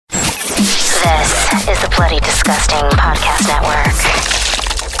is the Bloody Disgusting Podcast Network.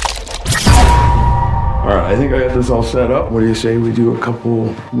 All right, I think I got this all set up. What do you say we do a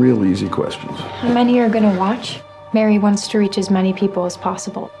couple real easy questions? How many are going to watch? Mary wants to reach as many people as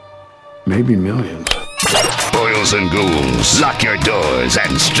possible. Maybe millions. Boils and ghouls, lock your doors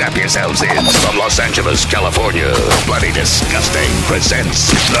and strap yourselves in. From Los Angeles, California, Bloody Disgusting presents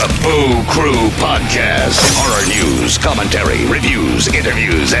the Boo Crew Podcast. Horror news, commentary, reviews,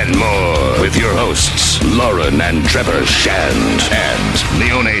 interviews, and more. With your hosts, Lauren and Trevor Shand and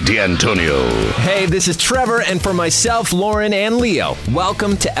Leone D'Antonio. Hey, this is Trevor, and for myself, Lauren, and Leo,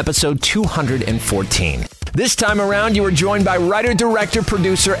 welcome to episode 214. This time around, you are joined by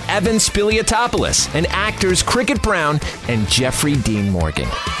writer-director-producer Evan Spiliotopoulos and actors Cricket Brown and Jeffrey Dean Morgan.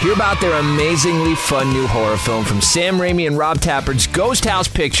 Hear about their amazingly fun new horror film from Sam Raimi and Rob Tappard's Ghost House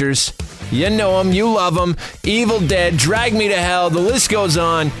Pictures. You know them, you love them. Evil Dead, Drag Me to Hell, the list goes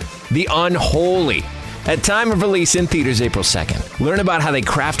on. The Unholy. At time of release in theaters April 2nd. Learn about how they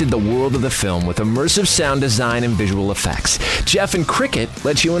crafted the world of the film with immersive sound design and visual effects. Jeff and Cricket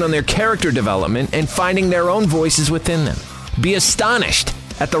let you in on their character development and finding their own voices within them. Be astonished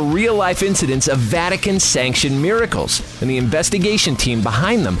at the real-life incidents of Vatican-sanctioned miracles and the investigation team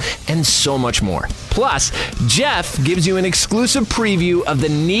behind them, and so much more. Plus, Jeff gives you an exclusive preview of the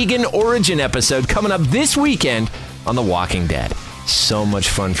Negan origin episode coming up this weekend on The Walking Dead. So much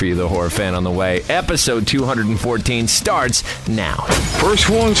fun for you, the horror fan, on the way. Episode 214 starts now. First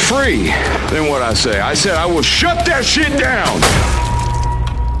one's free. Then what I say? I said I will shut that shit down.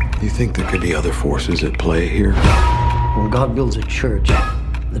 You think there could be other forces at play here? When God builds a church,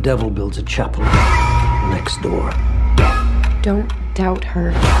 the devil builds a chapel next door. Don't doubt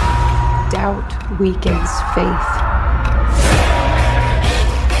her. Doubt weakens faith.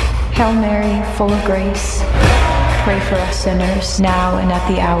 Hail Mary, full of grace. Pray for us sinners, now and at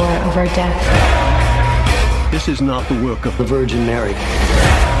the hour of our death. This is not the work of the Virgin Mary.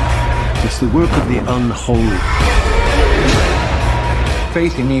 It's the work of the unholy.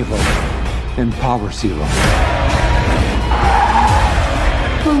 Faith in evil empowers evil.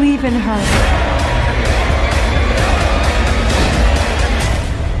 Believe in her.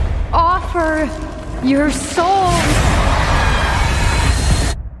 Offer your souls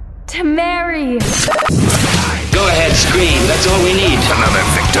to Mary. Go ahead, scream. That's all we need. Another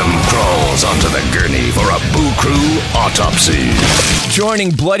victim crawls onto the gurney for a Boo Crew autopsy.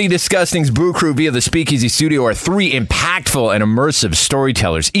 Joining Bloody Disgusting's Boo Crew via the Speakeasy Studio are three impactful and immersive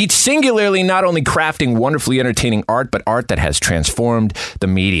storytellers, each singularly not only crafting wonderfully entertaining art, but art that has transformed the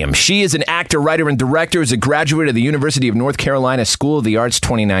medium. She is an actor, writer, and director, is a graduate of the University of North Carolina School of the Arts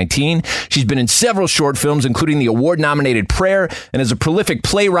 2019. She's been in several short films, including the award-nominated Prayer, and is a prolific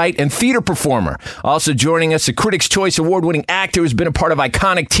playwright and theater performer. Also joining us, a Critics' Choice Award-winning actor who's been a part of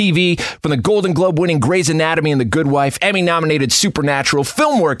iconic TV, from the Golden Globe-winning Grey's Anatomy and The Good Wife, Emmy-nominated Supernatural,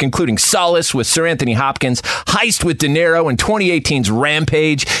 film work including Solace with Sir Anthony Hopkins, Heist with De Niro, and 2018's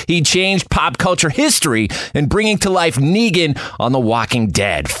Rampage. He changed pop culture history in bringing to life Negan on The Walking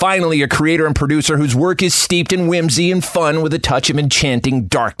Dead. Finally, a creator and producer whose work is steeped in whimsy and fun with a touch of enchanting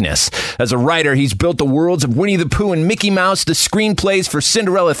darkness. As a writer, he's built the worlds of Winnie the Pooh and Mickey Mouse, the screenplays for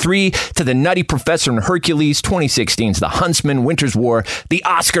Cinderella 3, to The Nutty Professor and Hercules, 2016's The Huntsman, Winter's War, the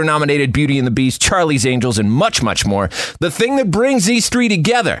Oscar-nominated Beauty and the Beast, Charlie's Angels, and much, much more. The thing that brings these three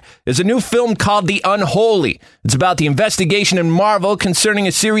together is a new film called The Unholy. It's about the investigation in Marvel concerning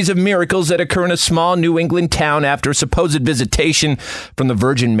a series of miracles that occur in a small New England town after a supposed visitation from the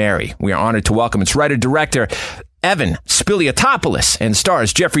Virgin Mary. We are honored to welcome its writer-director, Evan Spiliotopoulos, and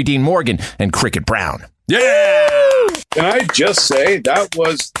stars Jeffrey Dean Morgan and Cricket Brown. Yeah! Can I just say that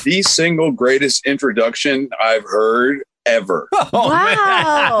was the single greatest introduction I've heard ever. Oh,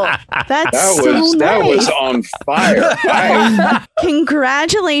 wow. That was on fire.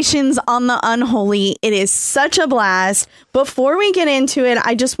 Congratulations on The Unholy. It is such a blast. Before we get into it,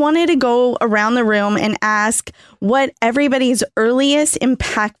 I just wanted to go around the room and ask what everybody's earliest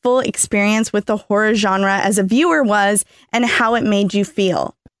impactful experience with the horror genre as a viewer was and how it made you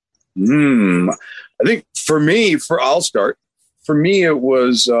feel. I think I'll start. For me, it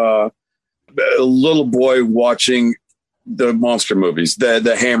was a little boy watching the monster movies,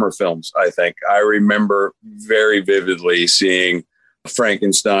 the Hammer films. I think I remember very vividly seeing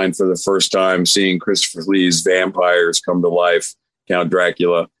Frankenstein for the first time, seeing Christopher Lee's vampires come to life, Count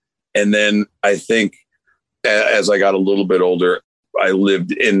Dracula. And then I think as I got a little bit older, I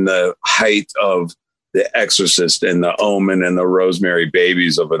lived in the height of The Exorcist and The Omen and the Rosemary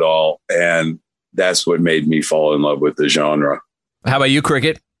Babies of it all. And that's what made me fall in love with the genre. How about you,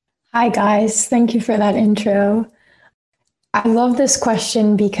 Cricket? Hi, guys. Thank you for that intro. I love this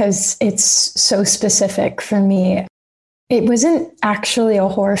question because it's so specific for me. It wasn't actually a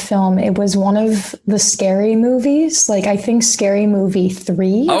horror film. It was one of the Scary movies. Like, I think Scary Movie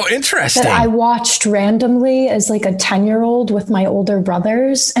 3. Oh, interesting. That I watched randomly as like a 10-year-old with my older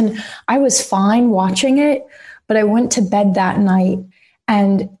brothers. And I was fine watching it, but I went to bed that night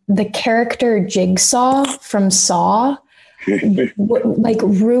and the character Jigsaw from Saw like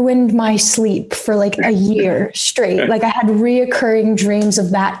ruined my sleep for like a year straight. Like I had reoccurring dreams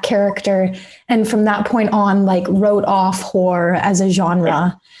of that character. And from that point on, like wrote off horror as a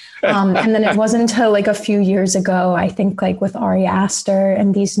genre. And then it wasn't until like a few years ago, I think like with Ari Aster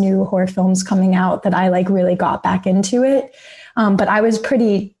and these new horror films coming out that I like really got back into it. But I was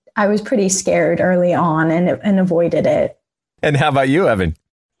pretty scared early on and avoided it. And how about you, Evan?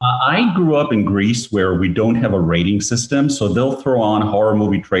 I grew up in Greece where we don't have a rating system. So they'll throw on horror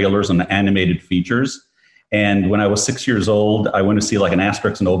movie trailers and animated features. And when I was 6 years old, I went to see like an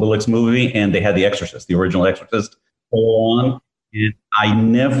Asterix and Obelix movie, and they had The Exorcist, the original Exorcist, on. And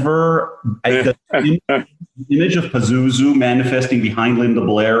the image of Pazuzu manifesting behind Linda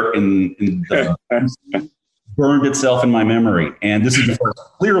Blair in the burned itself in my memory. And this is before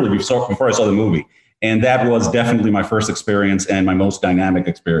I saw the movie. And that was definitely my first experience and my most dynamic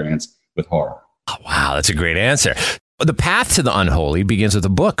experience with horror. Oh, wow, that's a great answer. The path to the unholy begins with a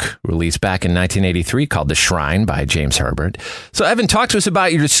book released back in 1983 called The Shrine by James Herbert. So, Evan, talk to us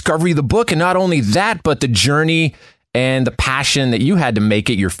about your discovery of the book, and not only that, but the journey and the passion that you had to make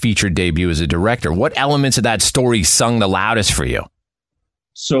it your feature debut as a director. What elements of that story sung the loudest for you?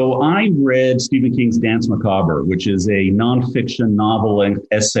 So I read Stephen King's Dance Macabre, which is a nonfiction novel-length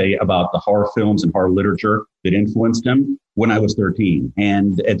essay about the horror films and horror literature that influenced him when I was 13.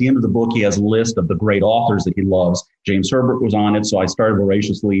 And at the end of the book, he has a list of the great authors that he loves. James Herbert was on it, so I started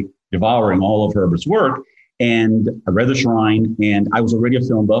voraciously devouring all of Herbert's work. And I read The Shrine, and I was already a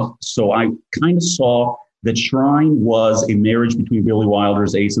film buff, so I kind of saw that Shrine was a marriage between Billy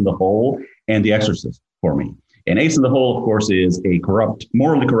Wilder's Ace in the Hole and The Exorcist for me. And Ace in the Hole, of course, is a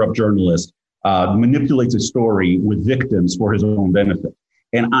morally corrupt journalist, manipulates a story with victims for his own benefit.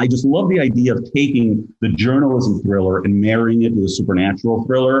 And I just love the idea of taking the journalism thriller and marrying it with a supernatural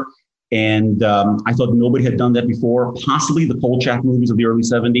thriller. And I thought nobody had done that before, possibly the Kolchak movies of the early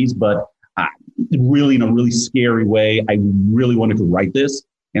 70s, but really in a really scary way. I really wanted to write this.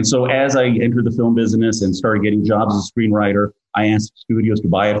 And so as I entered the film business and started getting jobs as a screenwriter, I asked studios to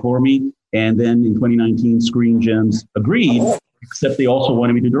buy it for me. And then in 2019, Screen Gems agreed, except they also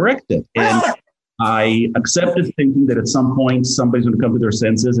wanted me to direct it. And I accepted, thinking that at some point, somebody's going to come to their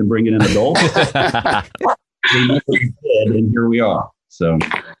senses and bring in an adult. They never did, and here we are. So,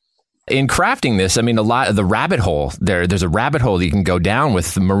 in crafting this, I mean, a lot of the rabbit hole there's a rabbit hole that you can go down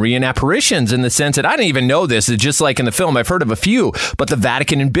with the Marian apparitions, in the sense that I didn't even know this. It's just like in the film, I've heard of a few, but the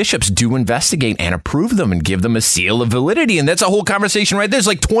Vatican and bishops do investigate and approve them and give them a seal of validity. And that's a whole conversation right there. There's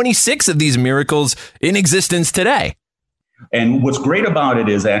like 26 of these miracles in existence today. And what's great about it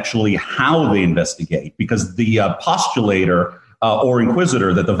is actually how they investigate, because the postulator or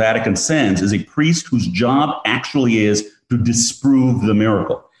inquisitor that the Vatican sends is a priest whose job actually is to disprove the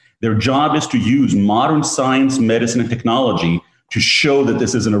miracle. Their job is to use modern science, medicine, and technology to show that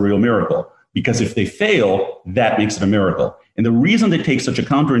this isn't a real miracle. Because if they fail, that makes it a miracle. And the reason they take such a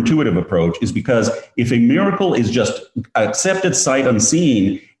counterintuitive approach is because if a miracle is just accepted sight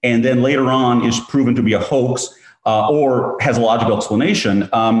unseen, and then later on is proven to be a hoax or has a logical explanation,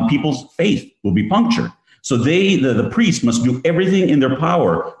 people's faith will be punctured. So the priest must do everything in their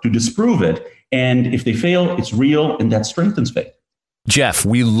power to disprove it. And if they fail, it's real, and that strengthens faith. Jeff,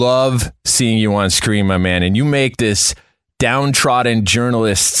 we love seeing you on screen, my man, and you make this downtrodden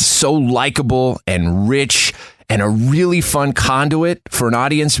journalist so likable and rich and a really fun conduit for an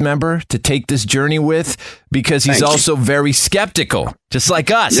audience member to take this journey with, because he's also very skeptical, just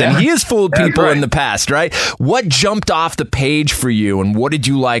like us. Yeah. And he has fooled people in the past, right? What jumped off the page for you, and what did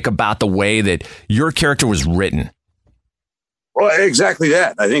you like about the way that your character was written? Well, exactly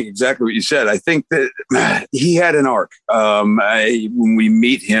that. I think exactly what you said. I think that he had an arc. When we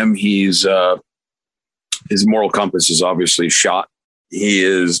meet him, his moral compass is obviously shot. He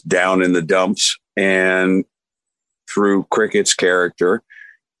is down in the dumps, and through Cricket's character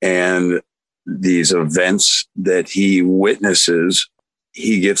and these events that he witnesses,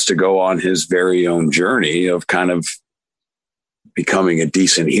 he gets to go on his very own journey of kind of becoming a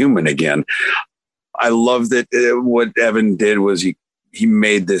decent human again. I love that what Evan did was he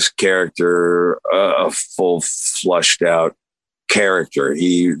made this character a full flushed out character.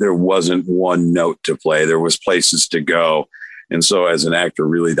 There wasn't one note to play. There was places to go. And so as an actor,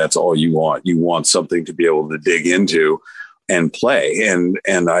 really, that's all you want. You want something to be able to dig into. and play.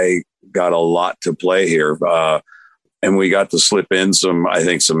 And I got a lot to play here. And we got to slip in some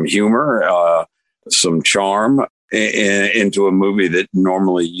humor, some charm into a movie that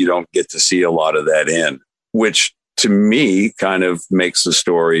normally you don't get to see a lot of that in, which to me kind of makes the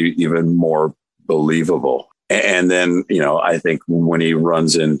story even more believable. And then, I think when he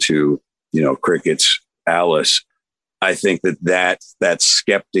runs into, Cricket's Alice, I think that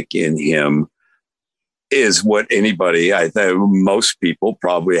skeptic in him is what anybody, I think most people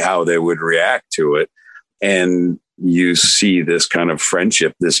probably how they would react to it. And you see this kind of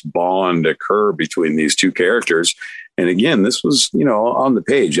friendship, this bond occur between these two characters. And again, this was, on the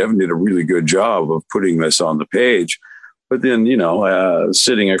page. Evan did a really good job of putting this on the page. But then,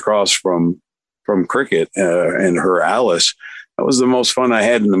 sitting across from Cricket and her Alice, that was the most fun I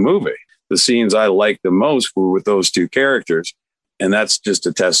had in the movie. The scenes I liked the most were with those two characters. And that's just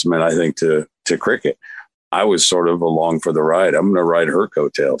a testament, I think, to Cricket. I was sort of along for the ride. I'm going to ride her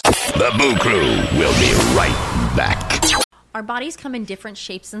coattails. The Boo Crew will be right back. Our bodies come in different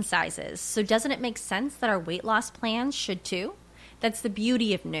shapes and sizes, so doesn't it make sense that our weight loss plans should too? That's the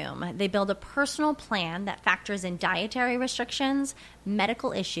beauty of Noom. They build a personal plan that factors in dietary restrictions,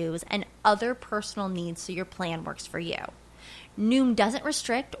 medical issues, and other personal needs so your plan works for you. Noom doesn't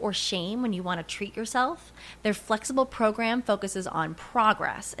restrict or shame when you want to treat yourself. Their flexible program focuses on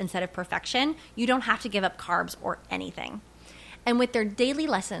progress instead of perfection. You don't have to give up carbs or anything. And with their daily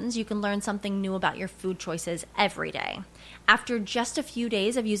lessons, you can learn something new about your food choices every day. After just a few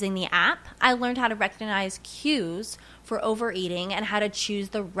days of using the app, I learned how to recognize cues for overeating and how to choose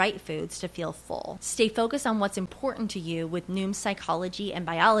the right foods to feel full. Stay focused on what's important to you with Noom's psychology and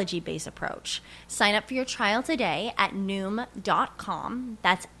biology-based approach. Sign up for your trial today at Noom.com.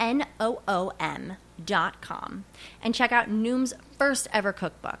 That's Noom.com. And check out Noom's first ever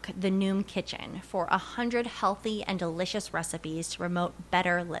cookbook, The Noom Kitchen, for 100 healthy and delicious recipes to promote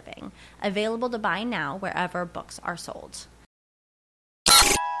better living. Available to buy now wherever books are sold.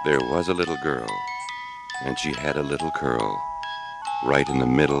 There was a little girl, and she had a little curl right in the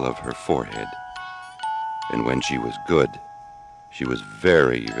middle of her forehead. And when she was good, she was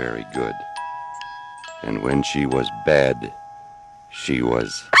very, very good. And when she was bad, she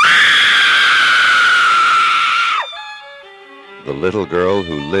was... The Little Girl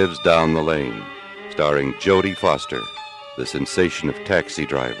Who Lives Down the Lane, starring Jodie Foster, the sensation of Taxi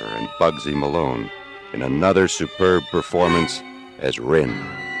Driver, and Bugsy Malone, in another superb performance as Wren,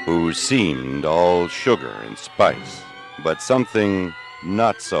 who seemed all sugar and spice, but something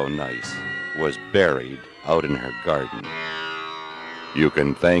not so nice was buried out in her garden. You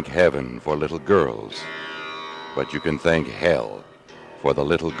can thank heaven for little girls, but you can thank hell for the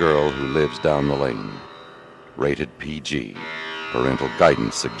little girl who lives down the lane. Rated PG. Parental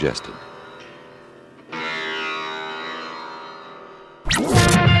guidance suggested.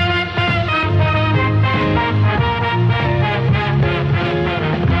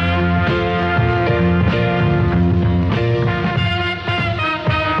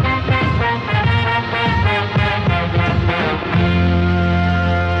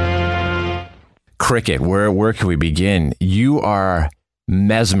 Cricket, where can we begin? You are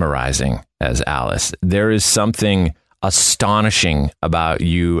mesmerizing as Alice. There is something astonishing about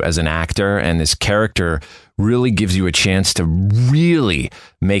you as an actor, and this character really gives you a chance to really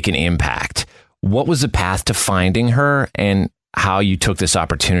make an impact. What was the path to finding her, and how you took this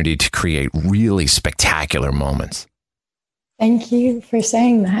opportunity to create really spectacular moments? Thank you for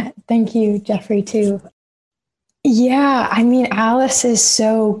saying that. Thank you, Jeffrey, too. Yeah, I mean, Alice is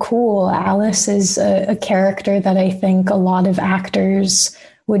so cool. Alice is a character that I think a lot of actors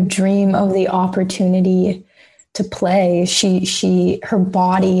would dream of the opportunity to play. Her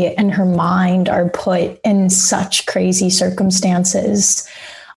body and her mind are put in such crazy circumstances.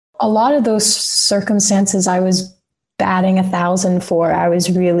 A lot of those circumstances I was batting 1,000 for. I was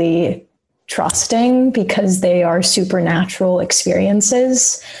really trusting because they are supernatural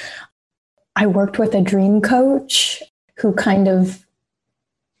experiences. I worked with a dream coach who kind of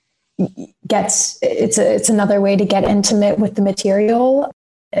it's another way to get intimate with the material,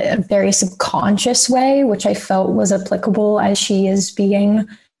 a very subconscious way, which I felt was applicable as she is being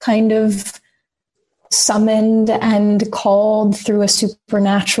kind of summoned and called through a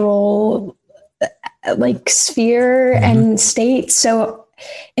supernatural sphere and state. So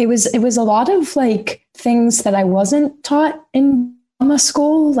it was a lot of things that I wasn't taught in drama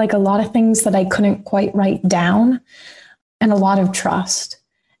school, a lot of things that I couldn't quite write down, and a lot of trust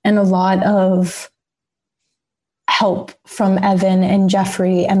and a lot of help from Evan and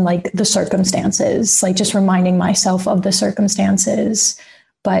Jeffrey and the circumstances, just reminding myself of the circumstances.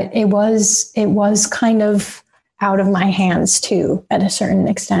 But it was kind of out of my hands too, at a certain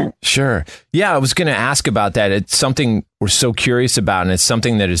extent. Sure. Yeah, I was going to ask about that. It's something we're so curious about, and it's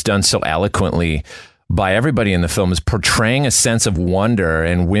something that is done so eloquently by everybody in the film, is portraying a sense of wonder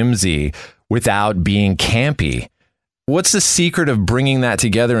and whimsy without being campy. What's the secret of bringing that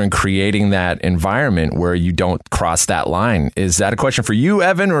together and creating that environment where you don't cross that line? Is that a question for you,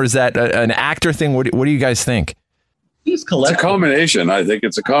 Evan, or is that an actor thing? What do you guys think? It's a combination. I think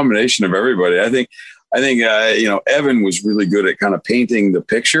it's a combination of everybody. I think Evan was really good at kind of painting the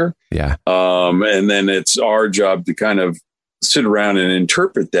picture. Yeah. And then it's our job to kind of sit around and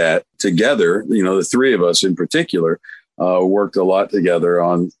interpret that together. The three of us in particular worked a lot together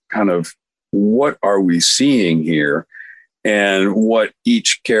on kind of what are we seeing here and what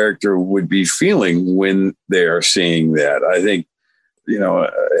each character would be feeling when they are seeing that. I think,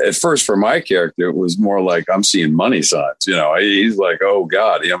 at first for my character, it was more like I'm seeing money signs. He's like, oh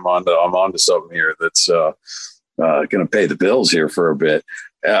God, I'm onto something here that's going to pay the bills here for a bit.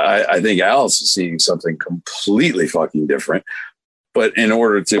 I think Alice is seeing something completely fucking different. But in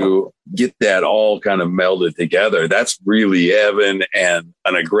order to get that all kind of melded together, that's really Evan and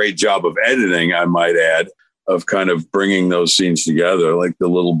a great job of editing, I might add, of kind of bringing those scenes together. Like the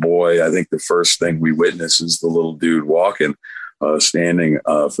little boy, I think the first thing we witness is the little dude walking, standing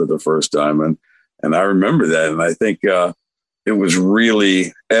for the first time. And I remember that. And I think it was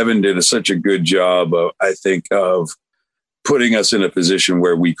really, Evan did such a good job, of putting us in a position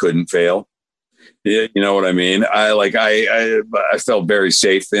where we couldn't fail. Yeah, you know what I mean? I felt very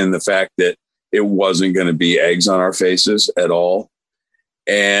safe in the fact that it wasn't going to be eggs on our faces at all.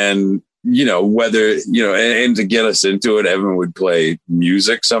 And, and to get us into it, Evan would play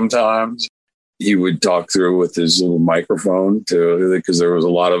music sometimes. He would talk through with his little microphone because there was a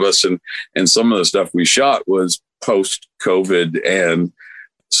lot of us. And some of the stuff we shot was post-COVID. And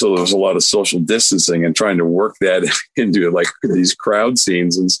so there was a lot of social distancing, and trying to work that into like these crowd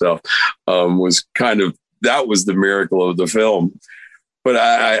scenes and stuff that was the miracle of the film. But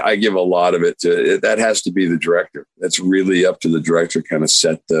I give a lot of it to that has to be the director. That's really up to the director, kind of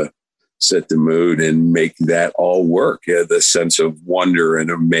set the mood and make that all work. Yeah, the sense of wonder and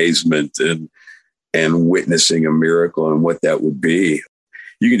amazement and witnessing a miracle and what that would be.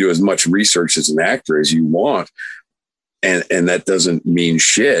 You can do as much research as an actor as you want. And that doesn't mean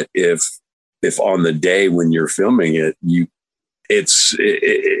shit if on the day when you're filming it,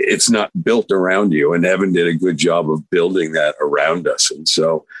 it's not built around you. And Evan did a good job of building that around us. And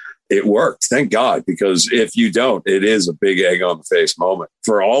so it worked. Thank God, because if you don't, it is a big egg on the face moment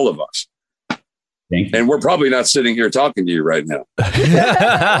for all of us. Thank you. And we're probably not sitting here talking to you right now. Right.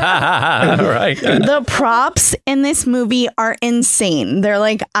 The props in this movie are insane. They're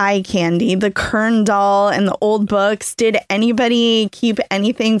like eye candy. The Kern doll and the old books. Did anybody keep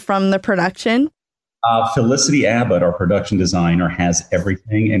anything from the production? Felicity Abbott, our production designer, has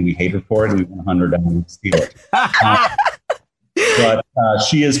everything, and we hate her for it, and we want to hunt her down and steal it. But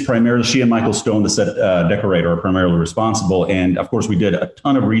she and Michael Stone, the set decorator, are primarily responsible. And of course, we did a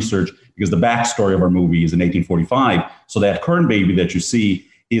ton of research because the backstory of our movie is in 1845. So that Kern baby that you see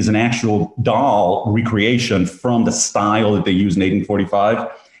is an actual doll recreation from the style that they used in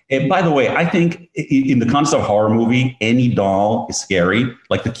 1845. And by the way, I think in the concept of horror movie, any doll is scary.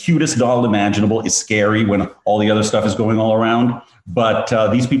 Like the cutest doll imaginable is scary when all the other stuff is going all around. But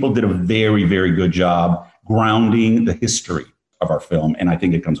these people did a very, very good job grounding the history of our film, and I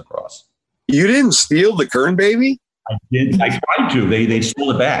think it comes across. You didn't steal the Kern baby? I did. I tried to. They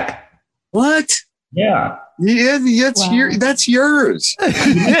stole it back. What? Yeah. Yeah, that's yours.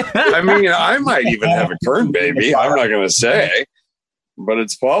 I mean, I might even have a Kern baby. I'm not going to say, but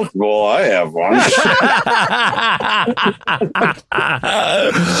it's possible I have one.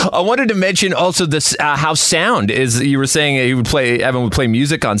 I wanted to mention also this how sound is. You were saying Evan would play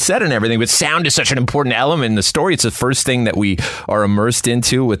music on set and everything, but sound is such an important element in the story. It's the first thing that we are immersed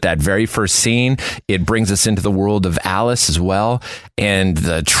into with that very first scene. It brings us into the world of Alice as well, and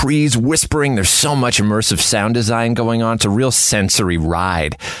the trees whispering. There's so much immersive sound design going on. It's a real sensory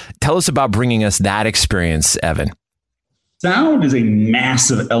ride. Tell us about bringing us that experience, Evan. Sound is a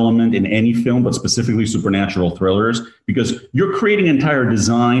massive element in any film, but specifically supernatural thrillers, because you're creating an entire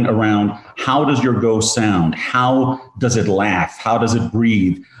design around how does your ghost sound? How does it laugh? How does it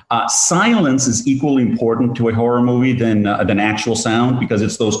breathe? Silence is equally important to a horror movie than actual sound, because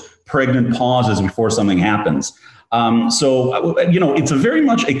it's those pregnant pauses before something happens. It's a very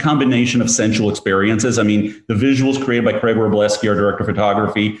much a combination of sensual experiences. I mean, the visuals created by Craig Wroblewski, our director of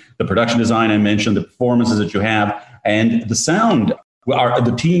photography, the production design I mentioned, the performances that you have, and the sound.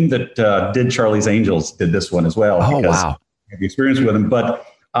 The team that did Charlie's Angels did this one as well. Oh, wow. I have the experience with them, but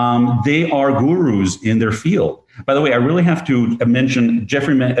they are gurus in their field. By the way, I really have to mention,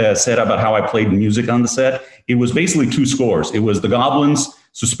 Jeffrey said about how I played music on the set. It was basically 2 scores. It was the Goblins'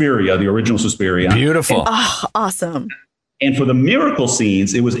 Suspiria, the original Suspiria. Beautiful. Awesome. And for the miracle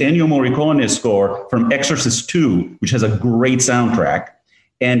scenes, it was Ennio Morricone's score from Exorcist 2, which has a great soundtrack.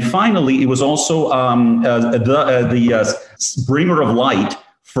 And finally, it was also the Bringer of Light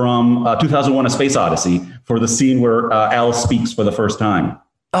from 2001: A Space Odyssey for the scene where Al speaks for the first time.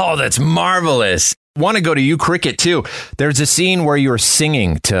 Oh, that's marvelous. Want to go to you, Cricket, too. There's a scene where you're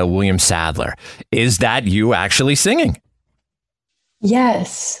singing to William Sadler. Is that you actually singing?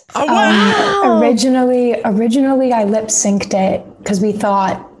 Yes. Oh, wow. Originally I lip synced it because we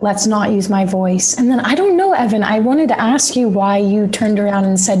thought, let's not use my voice. And then I don't know, Evan, I wanted to ask you why you turned around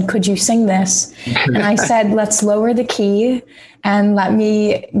and said, could you sing this? And I said, let's lower the key and let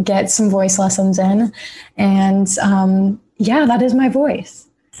me get some voice lessons in. And that is my voice.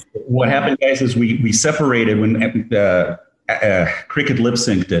 What happened, guys, is we separated when Cricket lip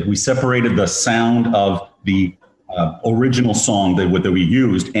synced it. We separated the sound of the original song that we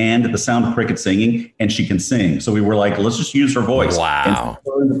used and the sound of Cricket singing, and she can sing. So we were like, let's just use her voice. Wow. And that's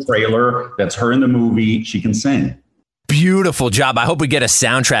her in the trailer, that's her in the movie, she can sing. Beautiful job. I hope we get a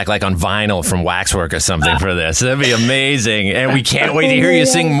soundtrack like on vinyl from Waxwork or something for this. That'd be amazing. And we can't wait to hear you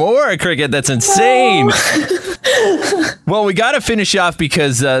sing more, Cricket. That's insane. Well, we got to finish off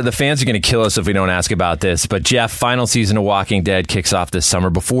because the fans are going to kill us if we don't ask about this. But Jeff, final season of Walking Dead kicks off this summer.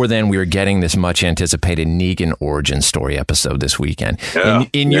 Before then, we were getting this much anticipated Negan origin story episode this weekend. Yeah.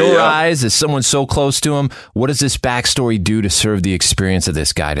 In your eyes, as someone so close to him, what does this backstory do to serve the experience of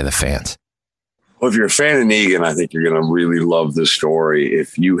this guy to the fans? Well, if you're a fan of Negan, I think you're going to really love the story.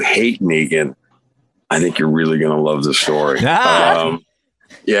 If you hate Negan, I think you're really going to love the story.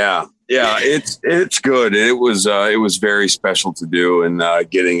 It's good. It was very special to do, and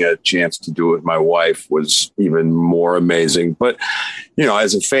getting a chance to do it with my wife was even more amazing. But,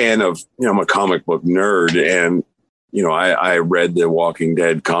 as a fan of, I'm a comic book nerd, and I read the Walking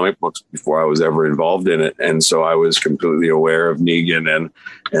Dead comic books before I was ever involved in it. And so I was completely aware of Negan,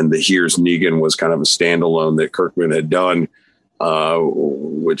 and the Here's Negan was kind of a standalone that Kirkman had done,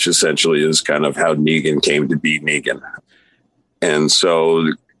 which essentially is kind of how Negan came to be Negan. And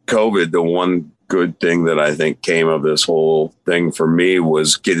so COVID, the one good thing that I think came of this whole thing for me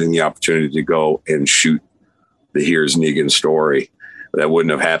was getting the opportunity to go and shoot the Here's Negan story. That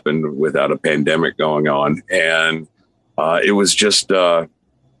wouldn't have happened without a pandemic going on. And it was just,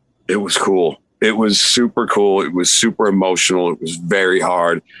 it was cool. It was super cool. It was super emotional. It was very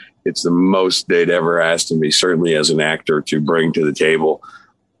hard. It's the most they'd ever asked of me, certainly as an actor, to bring to the table.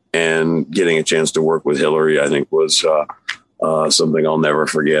 And getting a chance to work with Hillary, I think, was something I'll never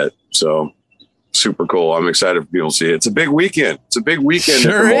forget. So super cool. I'm excited for people to see it. It's a big weekend.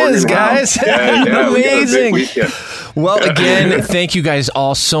 Sure is, guys. Amazing. Well, again, thank you guys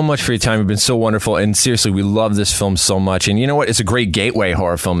all so much for your time. You've been so wonderful. And seriously, we love this film so much. And you know what? It's a great gateway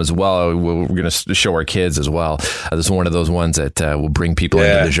horror film as well. We're going to show our kids as well. This is one of those ones that will bring people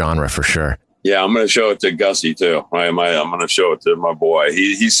into the genre for sure. Yeah, I'm going to show it to Gussie, too. I'm going to show it to my boy.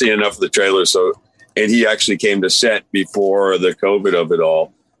 He's seen enough of the trailer. And he actually came to set before the COVID of it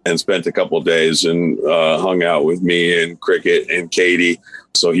all and spent a couple of days and hung out with me and Cricket and Katie.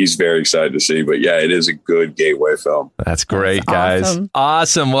 So he's very excited to see. But yeah, it is a good gateway film. That's great, guys.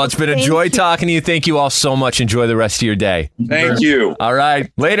 Awesome. Well, it's been a joy talking to you. Thank you all so much. Enjoy the rest of your day. Thank you. All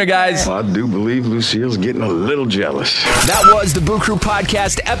right. Later, guys. Well, I do believe Lucille's getting a little jealous. That was the Boo Crew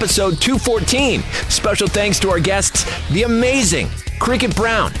Podcast, episode 214. Special thanks to our guests, the amazing Cricket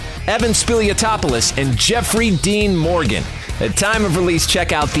Brown, Evan Spiliotopoulos, and Jeffrey Dean Morgan. At time of release,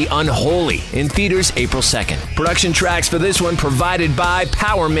 check out The Unholy in theaters April 2nd. Production tracks for this one provided by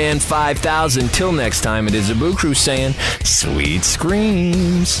Powerman 5000. Till next time, it is a Boo Crew saying, sweet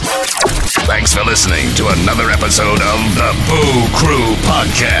screams. Thanks for listening to another episode of the Boo Crew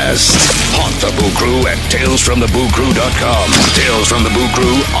Podcast. Haunt the Boo Crew at talesfromthebooCrew.com. Tales from the Boo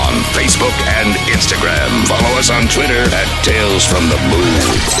Crew on Facebook and Instagram. Follow us on Twitter at Tales from the Boo.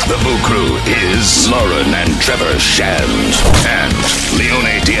 The Boo Crew is Lauren and Trevor Shand and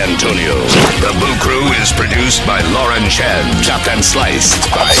Leone D'Antonio. The Boo Crew is produced by Lauren Shand, chopped and sliced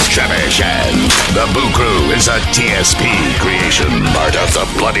by Trevor Shand. The Boo Crew is a TSP creation, part of the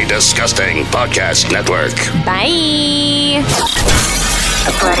Bloody Disgusting Podcast Network. Bye.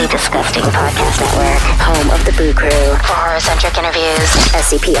 The Bloody Disgusting Podcast Network, home of the Boo Crew. For horror-centric interviews,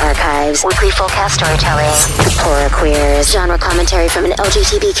 SCP archives, weekly full cast storytelling, horror queers, genre commentary from an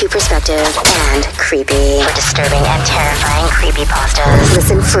LGBTQ perspective, and creepy. For disturbing and terrifying creepypastas.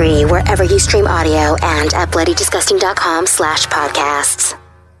 Listen free wherever you stream audio and at bloodydisgusting.com/podcasts.